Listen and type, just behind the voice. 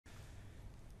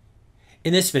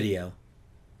In this video,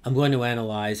 I'm going to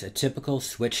analyze a typical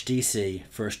switch DC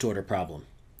first-order problem.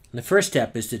 And the first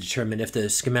step is to determine if the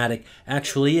schematic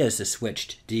actually is a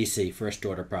switched DC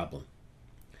first-order problem.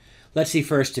 Let's see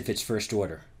first if it's first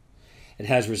order. It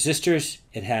has resistors,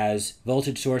 it has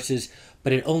voltage sources,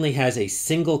 but it only has a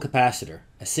single capacitor,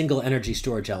 a single energy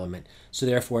storage element, so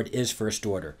therefore it is first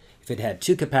order. If it had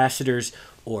two capacitors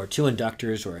or two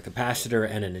inductors or a capacitor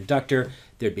and an inductor,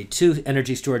 there'd be two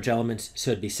energy storage elements,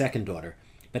 so it'd be second order.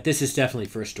 But this is definitely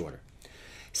first order.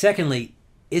 Secondly,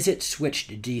 is it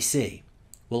switched DC?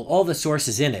 Well, all the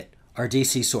sources in it are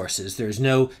DC sources. There's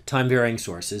no time-varying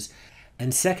sources.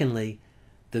 And secondly,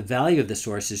 the value of the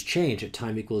sources change at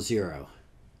time equals 0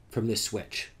 from this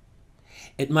switch.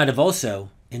 It might have also,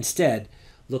 instead,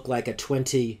 looked like a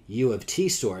 20 U of t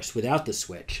source without the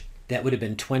switch. That would have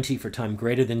been 20 for time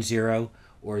greater than 0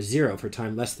 or 0 for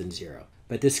time less than 0.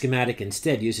 But this schematic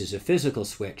instead uses a physical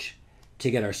switch to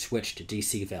get our switched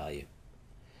DC value.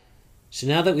 So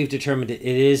now that we've determined it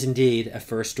is indeed a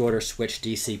first-order switched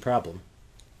DC problem,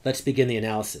 let's begin the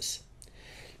analysis.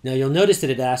 Now you'll notice that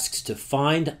it asks to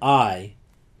find I,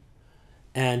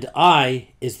 and I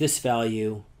is this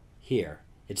value here.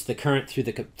 It's the current through a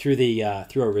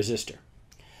resistor.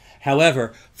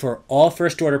 However, for all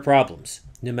first-order problems,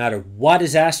 no matter what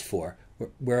is asked for,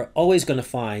 we're always going to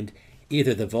find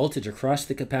either the voltage across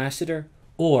the capacitor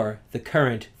or the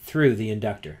current through the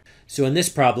inductor. So in this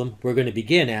problem, we're going to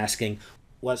begin asking,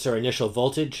 what's our initial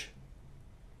voltage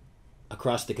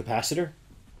across the capacitor?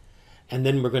 And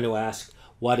then we're going to ask,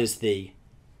 what is the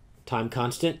time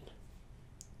constant?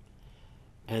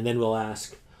 And then we'll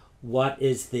ask, what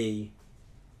is the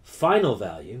final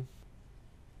value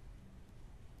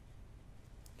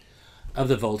of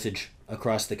the voltage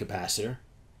across the capacitor?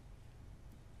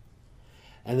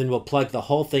 And then we'll plug the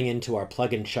whole thing into our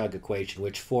plug-and-chug equation,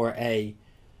 which for a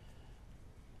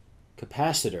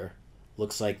capacitor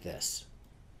looks like this.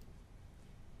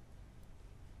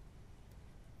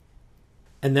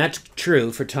 And that's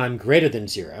true for time greater than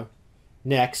 0.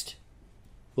 Next,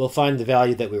 we'll find the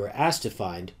value that we were asked to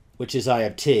find, which is I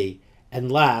of t.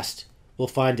 And last, we'll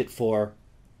find it for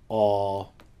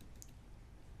all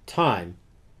time,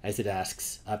 as it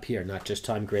asks up here, not just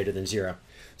time greater than 0.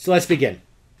 So let's begin.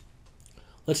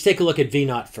 Let's take a look at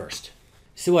V0 first.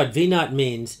 So what V0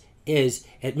 means is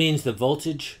it means the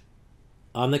voltage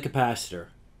on the capacitor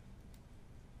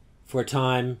for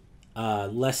time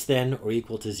less than or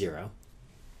equal to 0.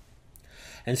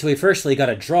 And so we firstly got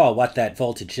to draw what that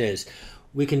voltage is.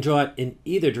 We can draw it in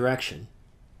either direction,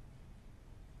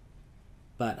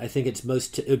 but I think it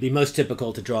would be most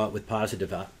typical to draw it with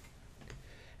positive up.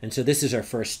 And so this is our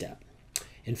first step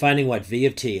in finding what V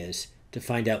of t is, to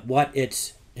find out what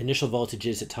its initial voltage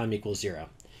is at time equals 0.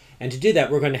 And to do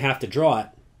that, we're going to have to draw it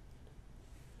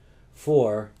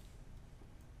for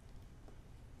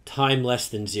time less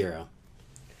than 0.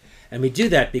 And we do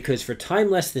that because for time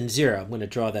less than 0, I'm going to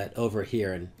draw that over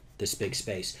here in this big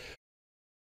space,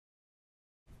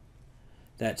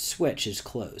 that switch is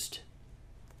closed.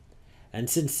 And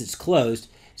since it's closed,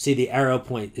 see the arrow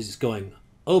point is going,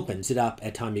 opens it up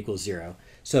at time equals 0.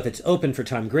 So if it's open for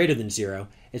time greater than 0,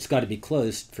 it's got to be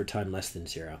closed for time less than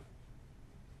 0.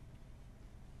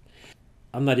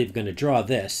 I'm not even going to draw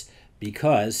this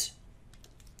because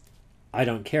I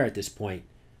don't care at this point.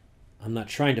 I'm not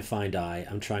trying to find I,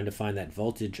 I'm trying to find that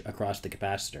voltage across the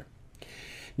capacitor.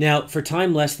 Now, for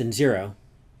time less than 0,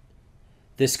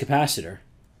 this capacitor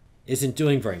isn't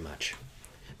doing very much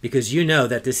because you know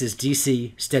that this is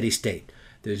DC steady state.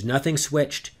 There's nothing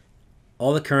switched.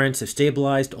 All the currents have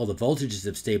stabilized, all the voltages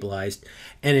have stabilized,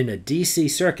 and in a DC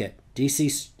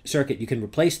circuit, you can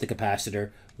replace the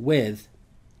capacitor with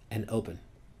an open.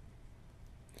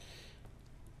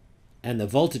 And the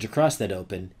voltage across that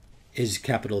open is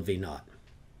capital V0.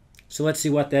 So let's see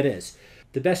what that is.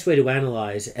 The best way to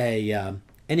analyze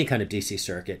any kind of DC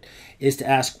circuit is to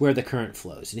ask where the current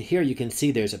flows. And here you can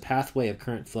see there's a pathway of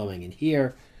current flowing in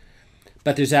here,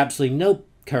 but there's absolutely no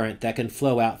current that can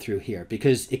flow out through here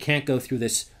because it can't go through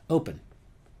this open.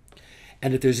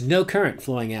 And if there's no current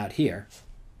flowing out here,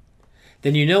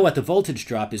 then you know what the voltage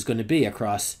drop is going to be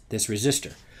across this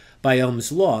resistor. By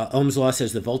Ohm's law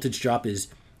says the voltage drop is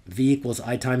V equals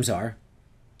I times R.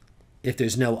 If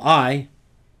there's no I,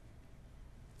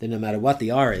 then no matter what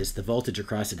the R is, the voltage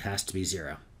across it has to be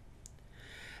 0.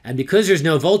 And because there's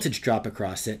no voltage drop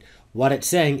across it, what it's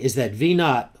saying is that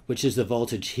V0, which is the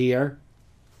voltage here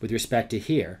with respect to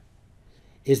here,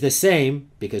 is the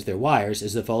same, because they're wires,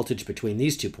 as the voltage between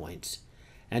these 2 points.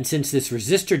 And since this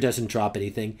resistor doesn't drop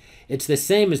anything, it's the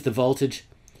same as the voltage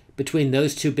between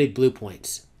those 2 big blue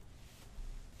points.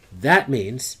 That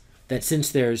means that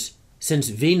since there's since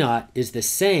V naught is the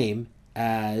same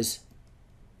as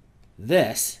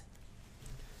this,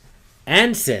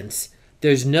 and since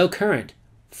there's no current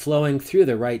flowing through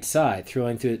the right side,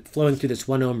 flowing through this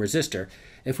 1 ohm resistor,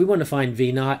 if we want to find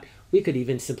V naught, we could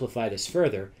even simplify this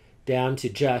further down to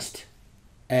just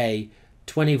a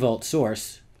 20 volt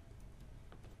source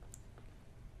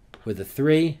with a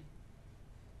 3,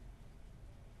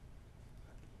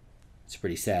 it's a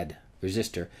pretty sad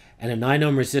resistor, and a 9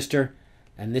 ohm resistor,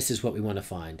 and this is what we want to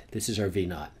find. This is our V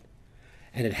naught.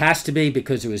 And it has to be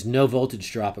because there was no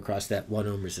voltage drop across that 1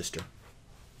 ohm resistor.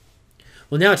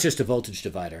 Well, now it's just a voltage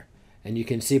divider. And you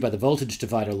can see by the voltage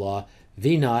divider law,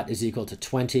 V naught is equal to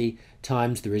 20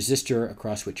 times the resistor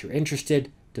across which you're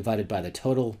interested, divided by the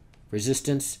total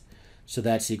resistance. So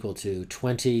that's equal to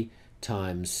 20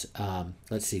 times,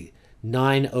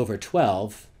 9 over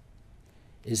 12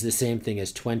 is the same thing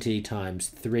as 20 times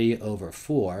 3 over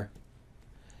 4.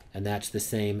 And that's the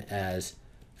same as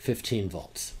 15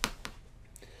 volts.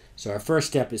 So our first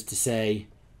step is to say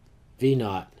V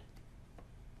naught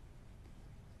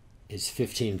is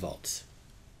 15 volts.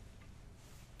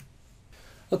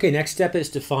 Okay, next step is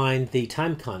to find the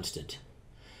time constant.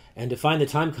 And to find the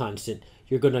time constant,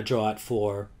 you're going to draw it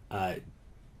for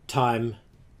time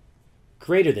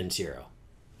greater than 0,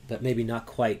 but maybe not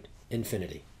quite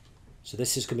infinity. So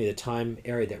this is going to be the time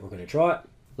area that we're going to draw it.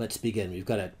 Let's begin. We've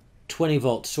got a 20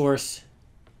 volt source.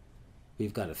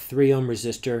 We've got a 3 ohm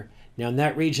resistor. Now in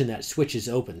that region, that switch is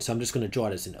open, so I'm just going to draw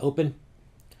it as an open.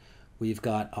 We've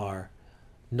got our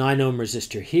 9 ohm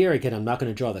resistor here. Again, I'm not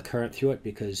going to draw the current through it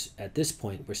because at this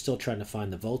point, we're still trying to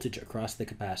find the voltage across the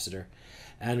capacitor.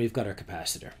 And we've got our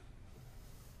capacitor.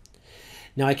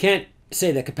 Now I can't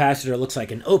say that capacitor looks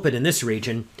like an open in this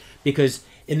region because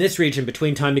in this region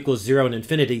between time equals 0 and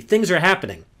infinity, things are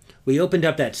happening. We opened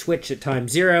up that switch at time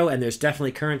 0 and there's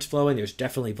definitely currents flowing. There's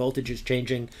definitely voltages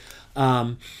changing.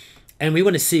 And we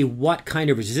want to see what kind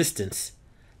of resistance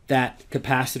that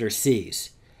capacitor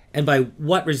sees. And by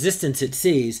what resistance it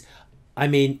sees, I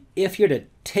mean, if you're to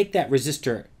take that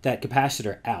resistor, that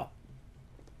capacitor out,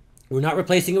 we're not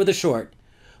replacing it with a short,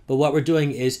 but what we're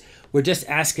doing is we're just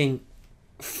asking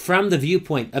from the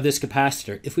viewpoint of this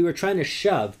capacitor, if we were trying to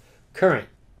shove current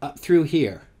up through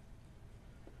here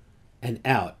and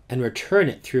out and return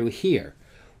it through here,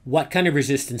 what kind of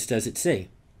resistance does it see?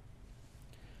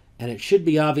 And it should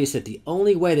be obvious that the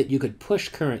only way that you could push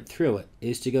current through it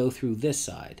is to go through this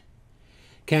side.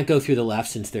 Can't go through the left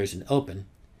since there's an open.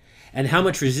 And how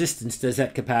much resistance does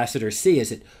that capacitor see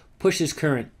as it pushes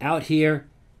current out here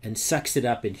and sucks it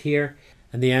up in here?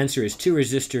 And the answer is 2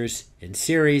 resistors in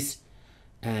series,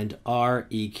 and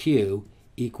Req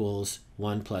equals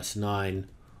 1 plus 9,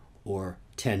 or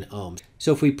 10 ohms.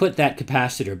 So if we put that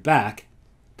capacitor back,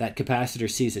 that capacitor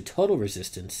sees a total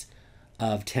resistance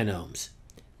of 10 ohms.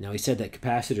 Now we said that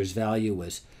capacitor's value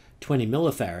was 20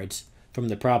 millifarads from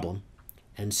the problem,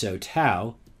 and so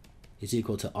tau is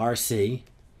equal to RC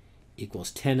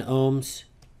equals 10 ohms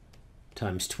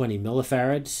times 20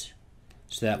 millifarads.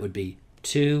 So that would be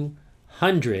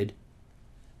 200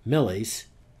 millis.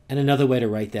 And another way to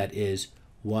write that is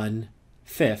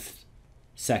 1/5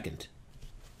 second.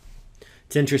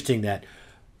 It's interesting that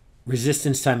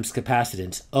resistance times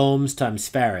capacitance, ohms times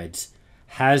farads,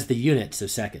 has the units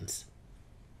of seconds.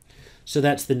 So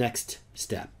that's the next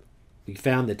step. We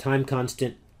found the time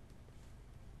constant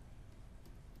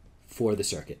for the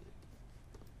circuit.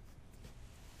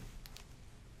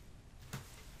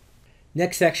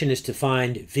 Next section is to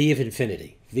find V of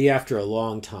infinity, V after a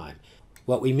long time.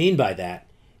 What we mean by that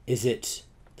is it's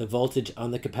the voltage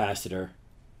on the capacitor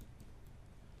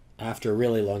after a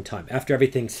really long time, after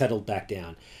everything's settled back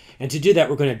down. And to do that,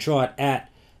 we're going to draw it at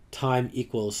time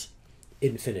equals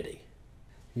infinity.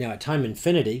 Now at time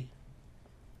infinity,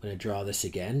 I'm going to draw this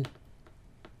again.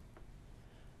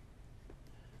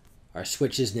 Our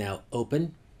switch is now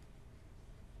open.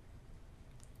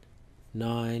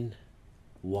 9,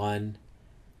 1,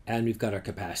 and we've got our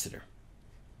capacitor.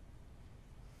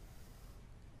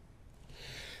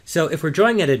 So if we're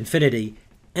drawing at infinity,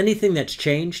 anything that's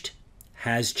changed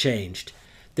has changed.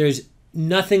 There's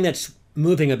nothing that's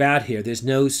moving about here. There's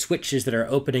no switches that are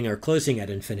opening or closing at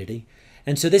infinity.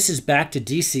 And so this is back to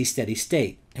DC steady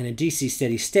state. And in DC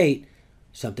steady state,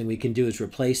 something we can do is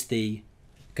replace the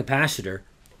capacitor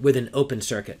with an open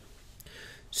circuit.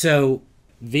 So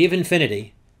V of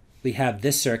infinity, we have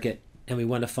this circuit, and we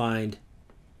want to find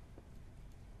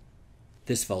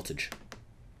this voltage.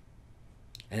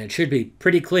 And it should be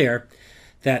pretty clear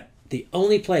that the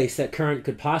only place that current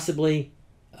could possibly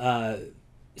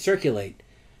circulate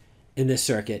in this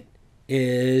circuit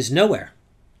is nowhere.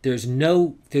 There's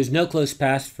no close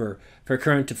path for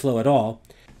current to flow at all.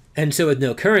 And so with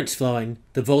no currents flowing,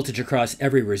 the voltage across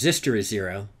every resistor is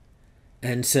 0.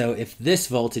 And so if this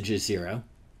voltage is 0,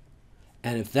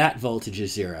 and if that voltage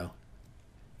is 0,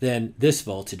 then this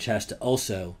voltage has to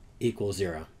also equal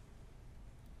 0.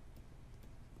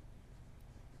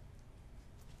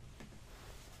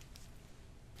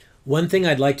 One thing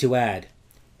I'd like to add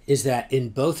is that in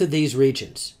both of these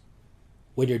regions,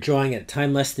 when you're drawing at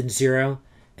time less than 0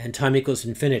 and time equals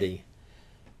infinity,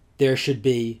 there should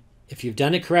be, if you've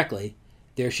done it correctly,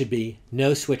 there should be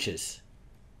no switches.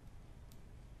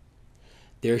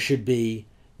 There should be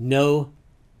no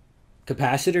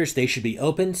capacitors, they should be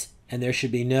opens, and there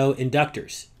should be no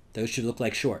inductors. Those should look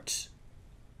like shorts.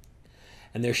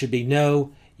 And there should be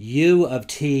no u of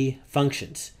t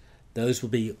functions. Those will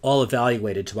be all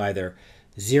evaluated to either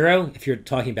 0 if you're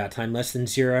talking about time less than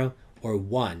 0, or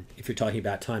 1 if you're talking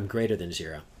about time greater than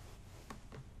 0.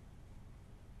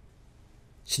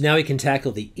 So now we can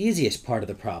tackle the easiest part of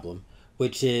the problem,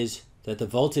 which is that the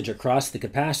voltage across the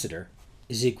capacitor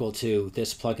is equal to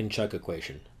this plug-and-chug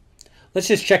equation. Let's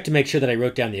just check to make sure that I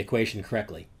wrote down the equation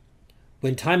correctly.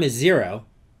 When time is 0,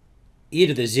 e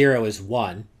to the 0 is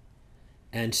 1,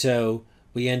 and so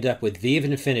we end up with v of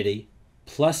infinity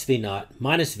plus v naught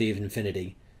minus v of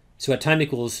infinity. So at time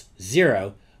equals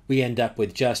 0, we end up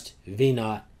with just v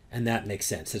naught, and that makes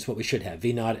sense. That's what we should have,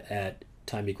 v naught at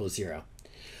time equals 0.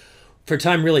 For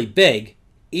time really big,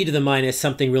 e to the minus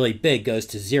something really big goes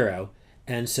to 0,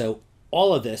 and so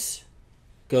all of this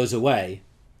goes away,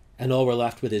 and all we're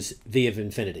left with is v of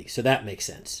infinity. So that makes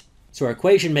sense. So our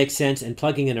equation makes sense, and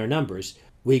plugging in our numbers,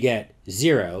 we get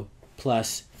 0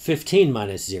 plus 15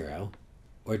 minus 0,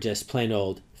 or just plain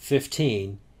old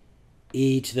 15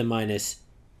 e to the minus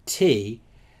t.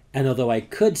 And although I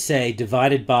could say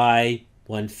divided by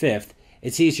 1/5,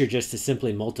 it's easier just to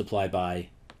simply multiply by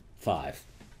 5.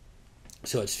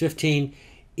 So it's 15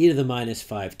 e to the minus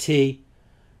 5t,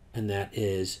 and that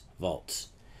is volts.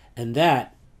 And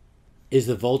that is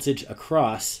the voltage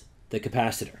across the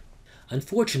capacitor.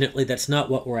 Unfortunately, that's not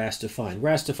what we're asked to find. We're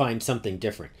asked to find something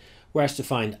different. We're asked to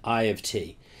find I of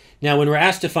t. Now, when we're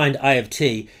asked to find I of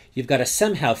t, you've got to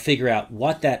somehow figure out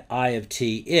what that I of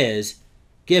t is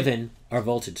given our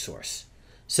voltage source.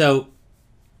 So,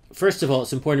 first of all,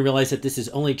 it's important to realize that this is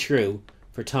only true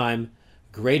for time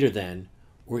greater than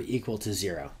or equal to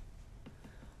 0.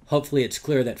 Hopefully it's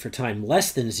clear that for time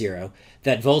less than 0,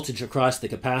 that voltage across the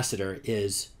capacitor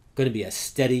is going to be a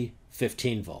steady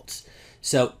 15 volts.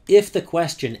 So if the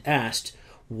question asked,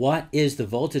 what is the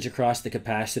voltage across the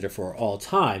capacitor for all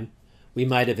time, we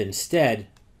might have instead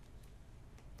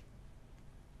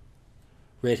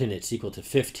written it's equal to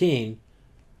 15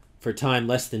 for time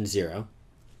less than 0,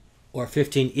 or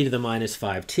 15 e to the minus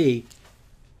 5t.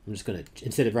 I'm just going to,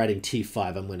 instead of writing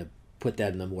t5, I'm going to put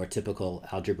that in the more typical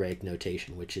algebraic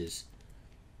notation, which is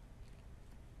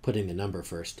putting the number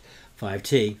first,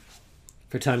 5t,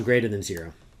 for time greater than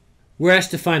 0. We're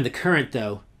asked to find the current,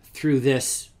 though, through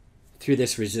this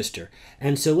resistor.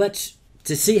 And so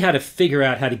to see how to figure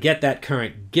out how to get that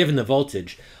current given the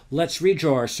voltage, let's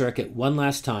redraw our circuit one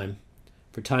last time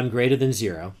for time greater than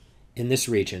 0 in this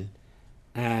region.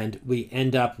 And we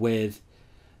end up with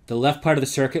the left part of the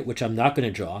circuit, which I'm not going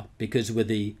to draw, because with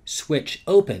the switch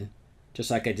open, just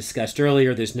like I discussed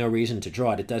earlier, there's no reason to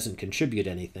draw it. It doesn't contribute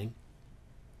anything.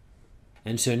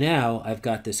 And so now I've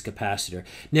got this capacitor.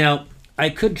 Now, I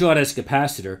could draw it as a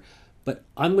capacitor, but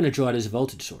I'm going to draw it as a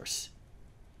voltage source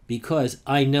because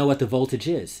I know what the voltage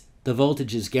is. The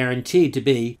voltage is guaranteed to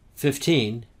be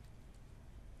 15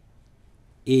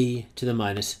 e to the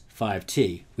minus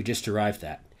 5t. We just derived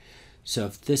that. So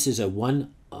if this is a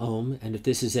 1 ohm and if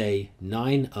this is a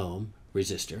 9 ohm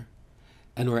resistor,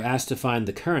 and we're asked to find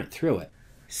the current through it.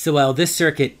 So while this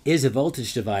circuit is a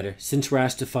voltage divider, since we're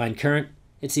asked to find current,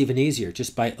 it's even easier.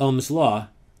 Just by Ohm's law,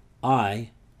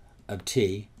 I of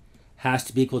t has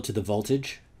to be equal to the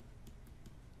voltage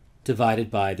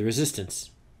divided by the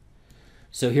resistance.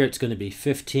 So here it's going to be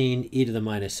 15 e to the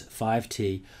minus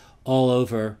 5t all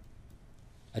over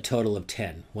a total of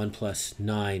 10, 1 plus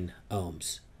 9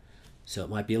 ohms. So it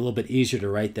might be a little bit easier to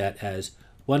write that as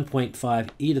 1.5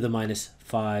 e to the minus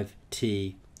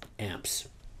 5t amps.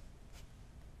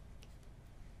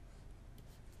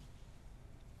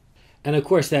 And of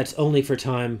course, that's only for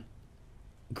time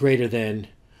greater than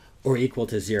or equal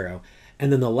to 0.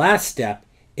 And then the last step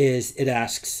is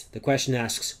the question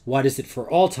asks, what is it for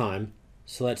all time?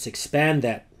 So let's expand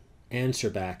that answer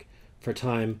back for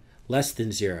time less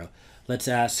than 0. Let's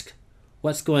ask,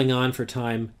 what's going on for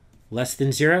time less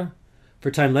than 0? For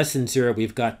time less than 0,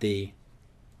 we've got the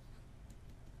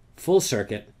full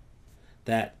circuit.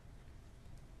 That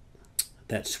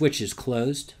switch is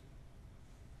closed.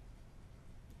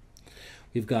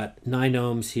 we've got 9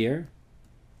 ohms here,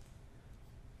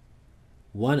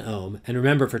 1 ohm. And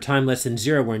remember, for time less than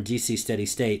 0, we're in DC steady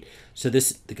state. So the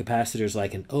capacitor is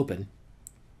like an open.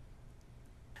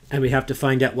 And we have to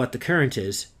find out what the current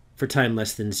is for time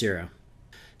less than 0.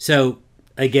 So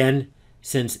again,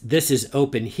 since this is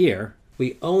open here,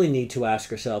 we only need to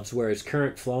ask ourselves, where is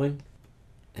current flowing?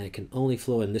 And it can only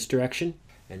flow in this direction.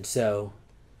 And so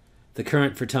the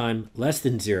current for time less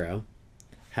than 0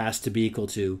 has to be equal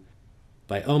to,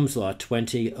 by Ohm's law,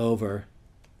 20 over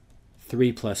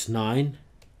 3 plus 9,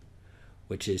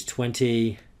 which is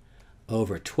 20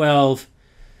 over 12.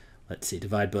 Let's see,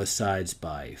 divide both sides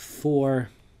by 4.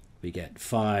 We get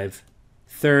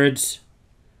 5/3.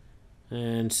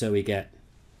 And so we get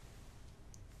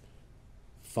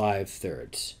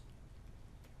 5/3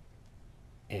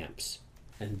 amps.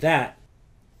 And that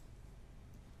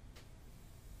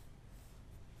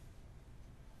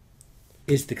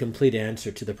is the complete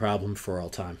answer to the problem for all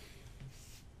time.